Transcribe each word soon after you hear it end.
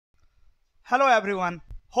Hello everyone,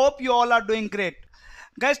 hope you all are doing great.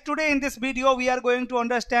 Guys, today in this video we are going to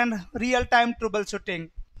understand real-time troubleshooting.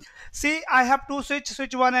 See, I have two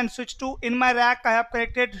switch 1 and switch 2. In my rack I have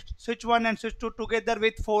connected switch 1 and switch 2 together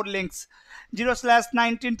with 4 links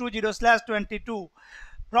 0/19 to 0/22.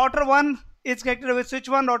 Router 1 is connected with switch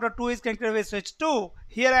 1, router 2 is connected with switch 2.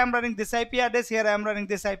 Here I am running this IP address, here I am running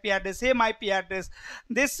this IP address, same IP address.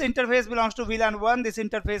 This interface belongs to VLAN 1, this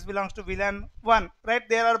interface belongs to VLAN 1, right?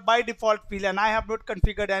 There are by default VLAN. I have not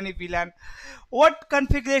configured any VLAN. What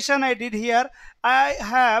configuration I did here? I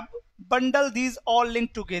have bundled these all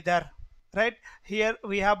linked together, right? Here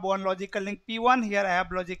we have one logical link P1, here I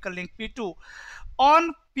have logical link P2.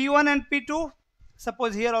 On P1 and P2,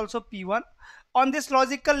 suppose here also P1. On this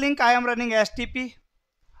logical link I am running STP.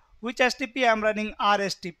 Which STP? I am running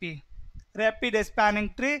RSTP, Rapid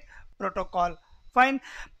Spanning Tree Protocol. Fine,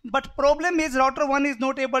 but problem is router 1 is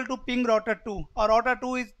not able to ping router 2, or router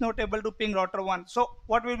 2 is not able to ping router 1. So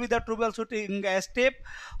what will be the troubleshooting step?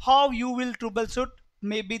 How you will troubleshoot?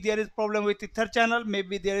 Maybe there is problem with ether channel,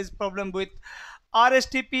 maybe there is problem with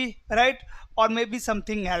RSTP, right? Or maybe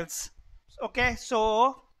something else. Okay,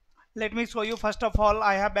 so let me show you. First of all,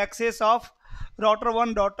 I have access of router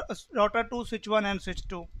 1, router 2, switch 1 and switch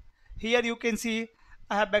 2. Here you can see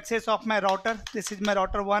I have access of my router. This is my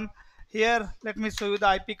router 1. Here let me show you the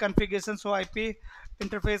IP configuration. So IP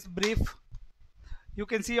interface brief. You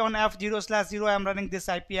can see on F0/0 I am running this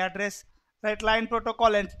IP address. Right, line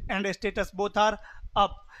protocol and status both are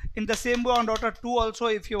up. In the same way on router 2 also,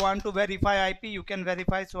 if you want to verify IP, you can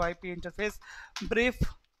verify. So IP interface brief,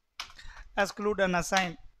 exclude and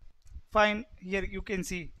assign. Fine, here you can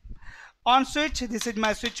see on switch, this is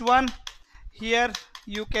my switch 1. Here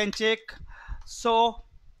you can check. So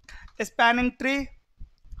spanning tree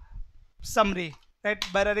summary, right?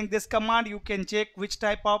 By running this command you can check which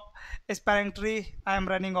type of spanning tree I am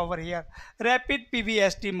running over here. Rapid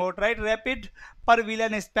PVST mode, right? Rapid per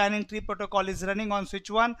VLAN spanning tree protocol is running on switch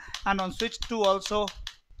 1 and on switch 2 also.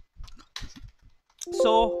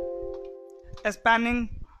 So spanning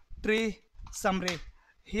tree summary,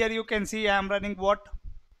 here you can see I am running what?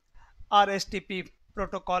 RSTP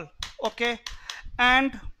protocol. Okay,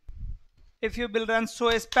 and if you will run so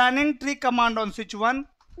spanning tree command on switch 1,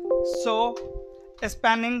 so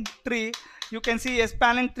spanning tree, you can see a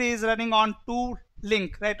spanning tree is running on two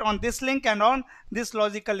link, right? On this link and on this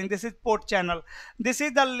logical link. This is port channel, this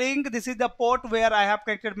is the link, this is the port where I have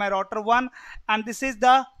connected my router 1, and this is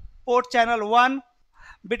the port channel 1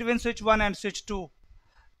 between switch 1 and switch 2.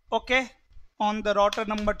 Okay, on the router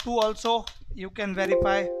number 2 also you can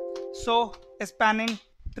verify. So spanning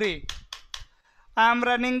tree, I am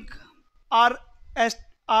running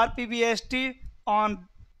RPVST on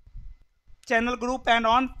channel group and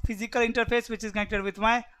on physical interface which is connected with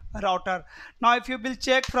my router. Now if you will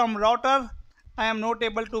check from router, I am not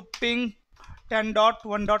able to ping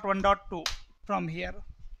 10.1.1.2 from here.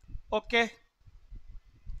 Okay,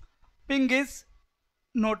 ping is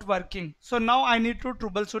not working. So now I need to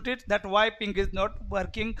troubleshoot it, that why ping is not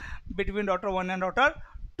working between router 1 and router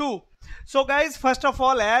 2. So guys, first of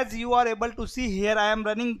all, as you are able to see here, I am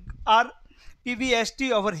running our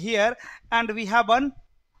PVST over here and we have one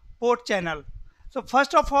port channel. So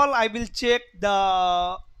first of all, I will check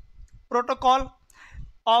the protocol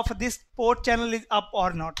of this port channel is up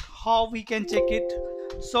or not. How we can check it?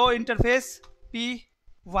 So interface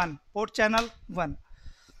P1, port channel 1.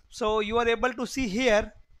 So you are able to see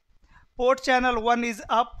here port channel 1 is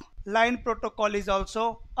up, line protocol is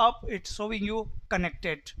also up, it's showing you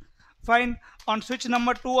connected. Fine, on switch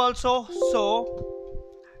number 2 also, so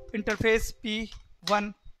interface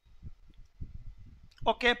P1.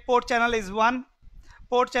 Okay, port channel is 1,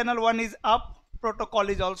 port channel 1 is up, protocol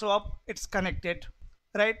is also up, it's connected,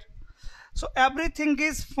 right? So everything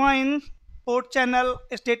is fine, port channel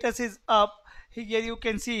status is up. Here you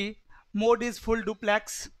can see mode is full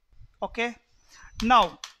duplex. Okay,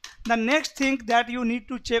 now the next thing that you need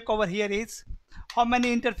to check over here is how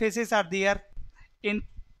many interfaces are there in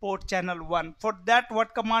port channel 1. For that,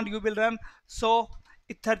 what command you will run? So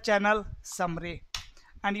ether channel summary,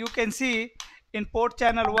 and you can see in port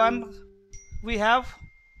channel 1 we have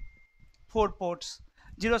 4 ports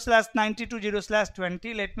 0/90 to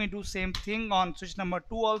 0/20. Let me do same thing on switch number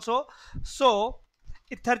 2 also. So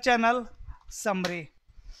ether channel summary.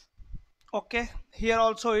 Okay, here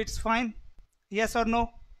also it's fine. Yes or no?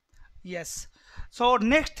 Yes. So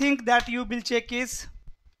next thing that you will check is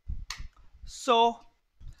so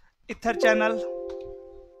ether channel.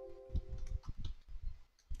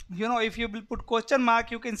 You know, if you will put question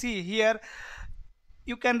mark, you can see here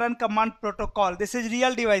you can run command protocol. This is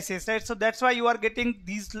real devices, right? So that's why you are getting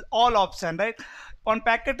these all option, right? On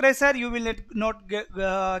packet tracer you will not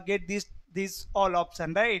get these all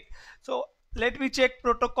option, right? So let me check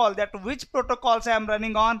protocol, that which protocols I am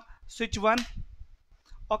running on switch 1.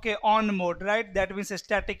 Okay, on mode, right? That means a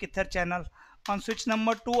static ether channel. On switch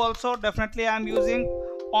number 2 also definitely I am using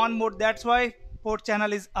on mode, that's why port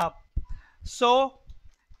channel is up. So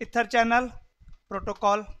ether channel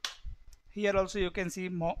protocol, here also you can see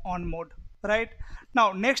on mode, right?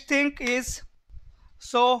 Now next thing is,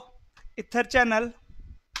 so ether channel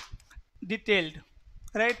detailed,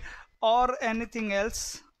 right? Or anything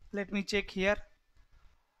else, let me check here.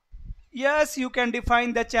 Yes, you can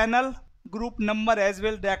define the channel group number as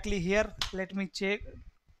well directly here. Let me check,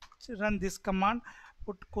 run this command,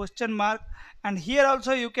 put question mark, and here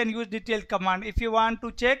also you can use detailed command if you want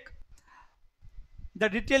to check the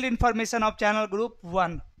detailed information of channel group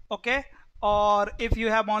 1. Okay, or if you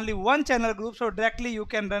have only one channel group, so directly you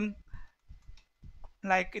can run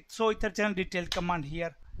like it, so ether channel detailed command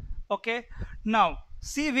here. Okay, now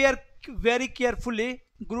see very carefully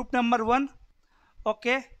group number 1.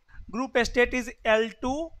 Okay, group state is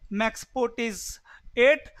L2, max port is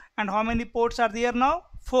 8, and how many ports are there now?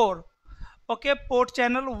 4. Okay, port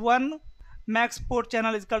channel 1, max port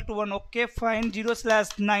channel is equal to 1. Okay, fine.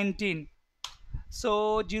 0/19.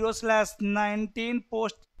 So 0/19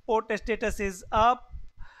 port status is up.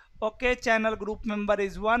 Okay, channel group member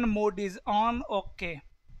is 1, mode is on. Okay,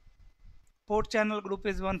 port channel group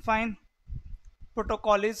is 1, fine.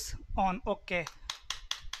 Protocol is on. Okay,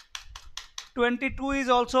 22 is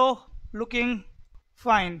also looking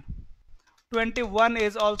fine. 21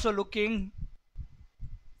 is also looking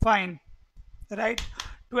fine, right?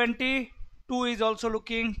 22 is also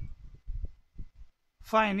looking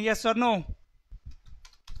fine, yes or no?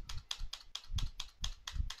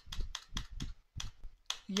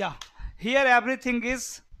 Yeah, here everything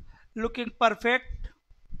is looking perfect.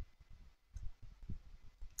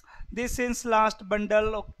 This is last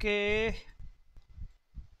bundle. Okay,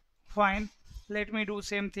 fine. Let me do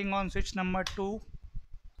same thing on switch number 2.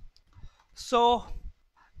 So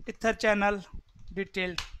ether channel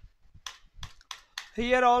detailed,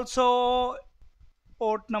 here also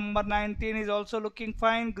port number 19 is also looking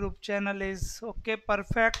fine. Group channel is okay,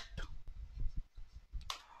 perfect.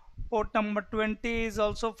 Port number 20 is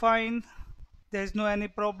also fine, there is no any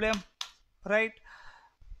problem, right?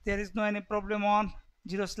 There is no any problem on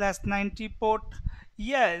 0/90 port.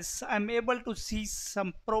 Yes, I'm able to see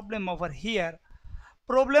some problem over here.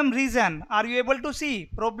 Problem region, are you able to see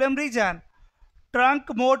problem region?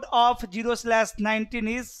 Trunk mode of 0/19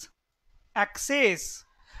 is access,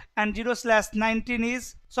 and 0/19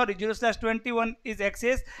 is, sorry, 0/21 is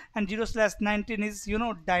access, and 0/19 is,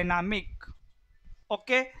 dynamic.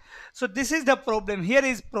 Okay, so this is the problem, here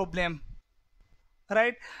is problem,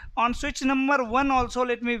 right? On switch number 1 also,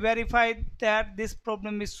 let me verify that this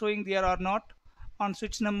problem is showing there or not. On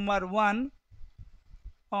switch number 1,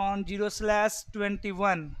 on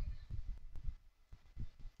 0/21,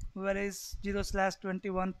 where is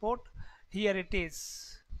 0/21 port? Here it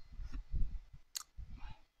is.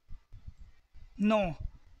 No,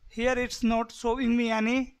 here it's not showing me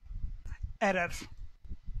any error.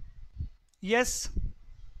 Yes,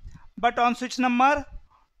 but on switch number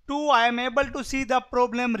 2 I am able to see the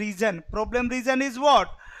problem region. Problem region is what?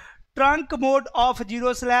 Trunk mode of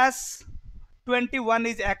 0/21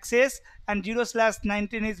 is access, and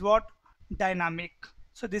 0/19 is what? Dynamic.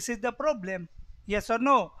 So this is the problem, yes or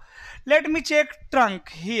no? Let me check trunk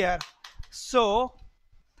here. So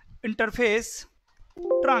interface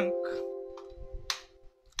trunk,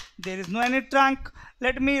 there is no any trunk.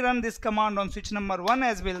 Let me run this command on switch number 1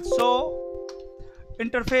 as well. So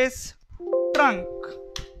interface trunk,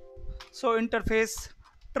 so interface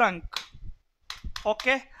trunk.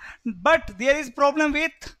 Okay, but there is problem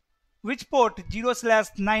with which port?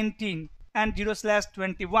 0/19 and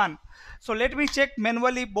 0/21. So let me check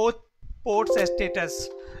manually both ports status.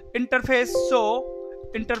 Interface, so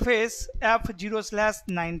interface F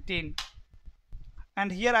 0/19,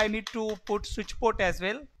 and here I need to put switch port as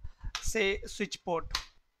well, say switch port.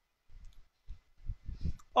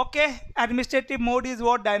 Okay, administrative mode is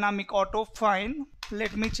what? Dynamic auto, fine.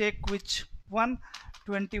 Let me check which one.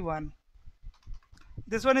 21,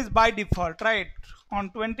 this one is by default, right? On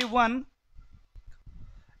 21,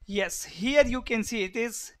 yes, here you can see it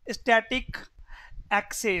is static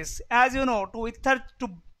access. As you know, to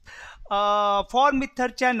form ether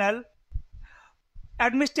channel,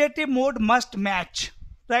 administrative mode must match,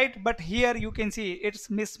 right? But here you can see it's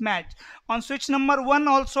mismatch. On switch number 1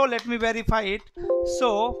 also, let me verify it.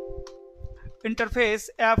 So interface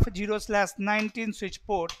F0/19 switch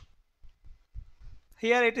port.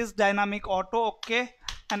 Here it is dynamic auto, okay,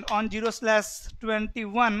 and on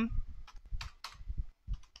 0/21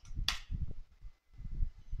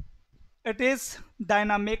 it is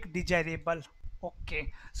dynamic desirable.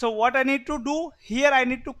 Okay, so what I need to do here, I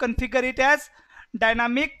need to configure it as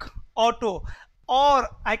dynamic auto, or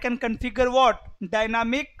I can configure what,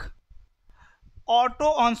 dynamic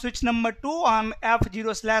auto on switch number 2 on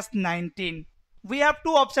F0/19. We have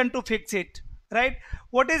two options to fix it, right?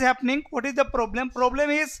 What is happening, what is the problem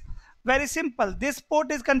is very simple. This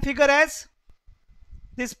port is configured as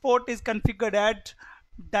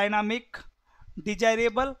dynamic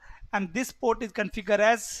desirable, and this port is configured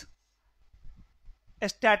as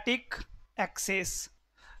static access.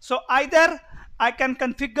 So either I can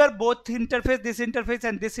configure both interface, this interface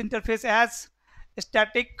and this interface, as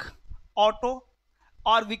static auto,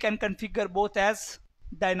 or we can configure both as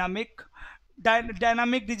dynamic.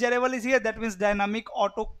 Dynamic desirable is here, that means dynamic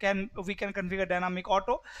auto, we can configure dynamic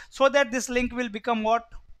auto, so that this link will become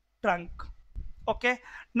what, trunk. Okay,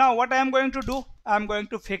 now what I am going to do, I am going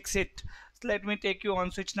to fix it. So let me take you on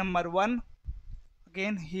switch number 1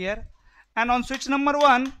 again here, and on switch number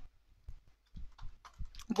 1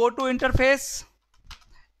 go to interface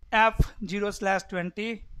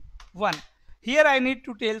F0/21. Here I need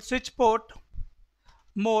to tell switch port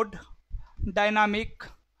mode dynamic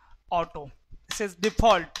auto. This is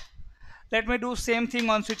default. Let me do same thing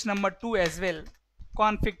on switch number 2 as well.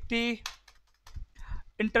 Config T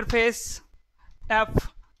interface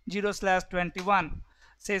F0/21.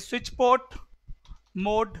 Say switch port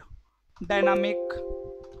mode dynamic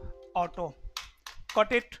auto.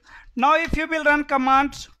 Got it? Now if you will run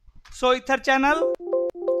commands, so ether channel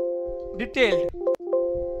detailed,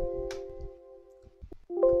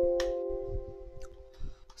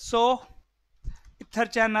 so ether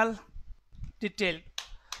channel detailed.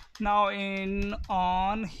 Now in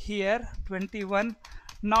on here 21,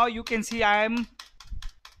 now you can see I am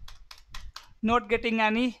not getting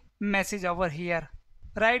any message over here,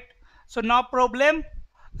 right? So now problem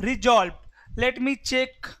resolved. Let me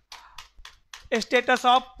check status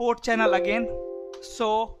of port channel again.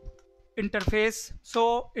 So interface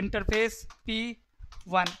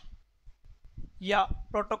P1, yeah,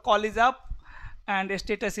 protocol is up and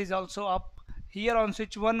status is also up. Here on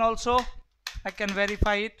switch 1 also I can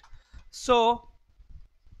verify it. So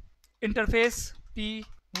interface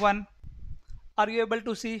P1, are you able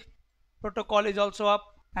to see protocol is also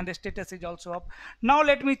up and the status is also up. Now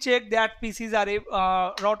let me check that PCs are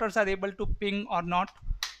routers are able to ping or not.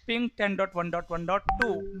 Ping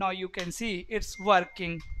 10.1.1.2. now you can see it's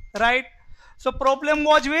working, right? So problem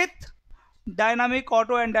was with dynamic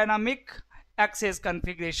auto and dynamic access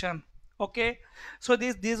configuration. Okay, so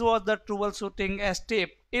this was the troubleshooting step.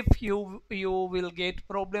 If you will get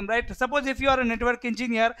problem, right? Suppose if you are a network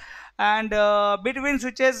engineer and between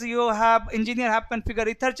switches you have engineer have configured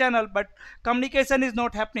ether channel, but communication is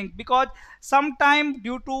not happening because sometime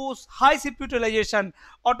due to high CPU utilization,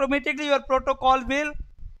 automatically your protocol will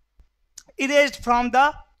erased from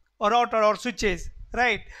the router or switches,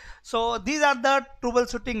 right? So these are the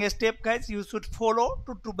troubleshooting step, guys, you should follow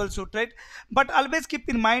to troubleshoot, right? But always keep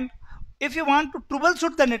in mind, if you want to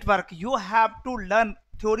troubleshoot the network, you have to learn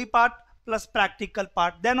theory part plus practical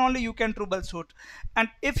part, then only you can troubleshoot. And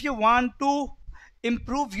if you want to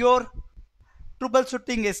improve your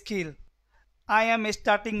troubleshooting skill, I am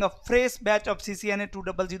starting a fresh batch of CCNA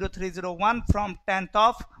 200301 from 10th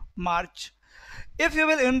of March. If you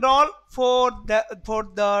will enroll for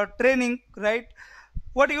the training, right,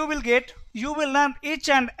 what you will get, you will learn each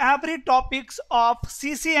and every topics of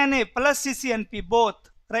CCNA plus CCNP both,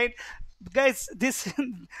 right? Guys, this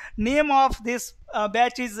name of this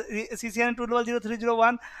batch is CCNA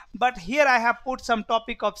 200301, but here I have put some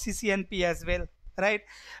topic of CCNP as well, right?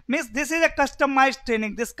 Means this is a customized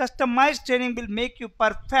training. This customized training will make you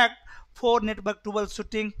perfect for network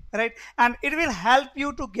troubleshooting, right? And it will help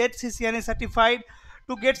you to get CCNA certified,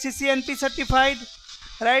 to get CCNP certified,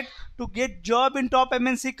 right? To get job in top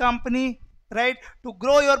MNC company, right? To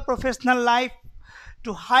grow your professional life,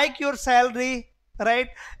 to hike your salary, right?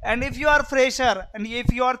 And if you are fresher and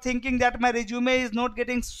if you are thinking that my resume is not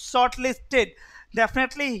getting shortlisted,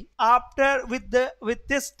 definitely after with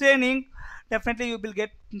this training, definitely you will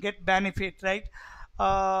get benefit, right?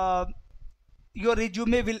 Your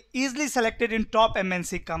resume will easily selected in top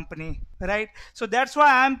MNC company, right? So that's why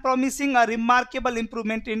I am promising a remarkable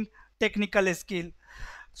improvement in technical skill.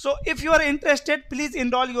 So if you are interested, please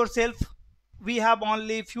enroll yourself. We have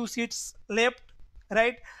only few seats left,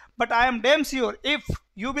 right? But I am damn sure if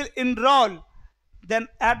you will enroll, then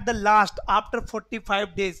at the last, after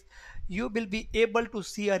 45 days, you will be able to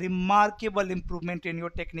see a remarkable improvement in your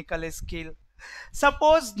technical skill.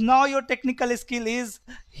 Suppose now your technical skill is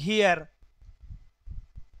here,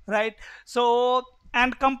 right? So,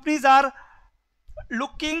 and companies are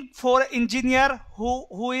looking for engineer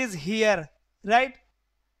who is here, right?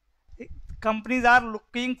 Companies are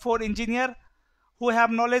looking for engineer who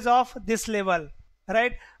have knowledge of this level,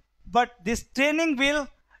 right? But this training will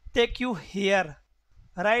take you here,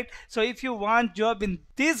 right? So if you want job in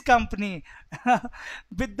this company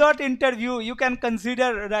without interview, you can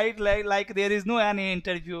consider, right? Like there is no any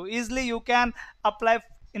interview, easily you can apply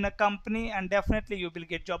in a company and definitely you will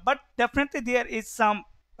get job. But definitely there is some,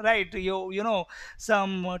 right, you know,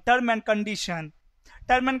 some term and condition.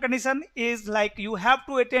 Term and condition is like you have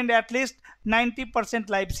to attend at least 90%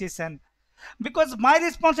 live session, because my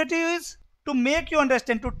responsibility is to make you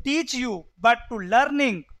understand, to teach you, but to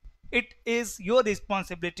learning, it is your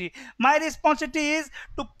responsibility. My responsibility is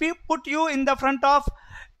to put you in the front of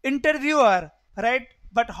interviewer, right?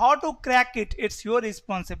 But how to crack it, it's your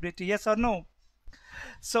responsibility. Yes or no?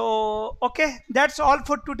 So okay, that's all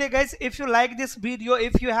for today, guys. If you like this video,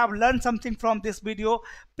 if you have learned something from this video,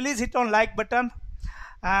 please hit on like button.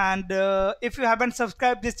 And if you haven't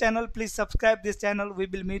subscribed this channel, please subscribe this channel. We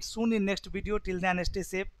will meet soon in next video. Till then, stay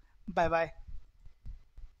safe. Bye bye.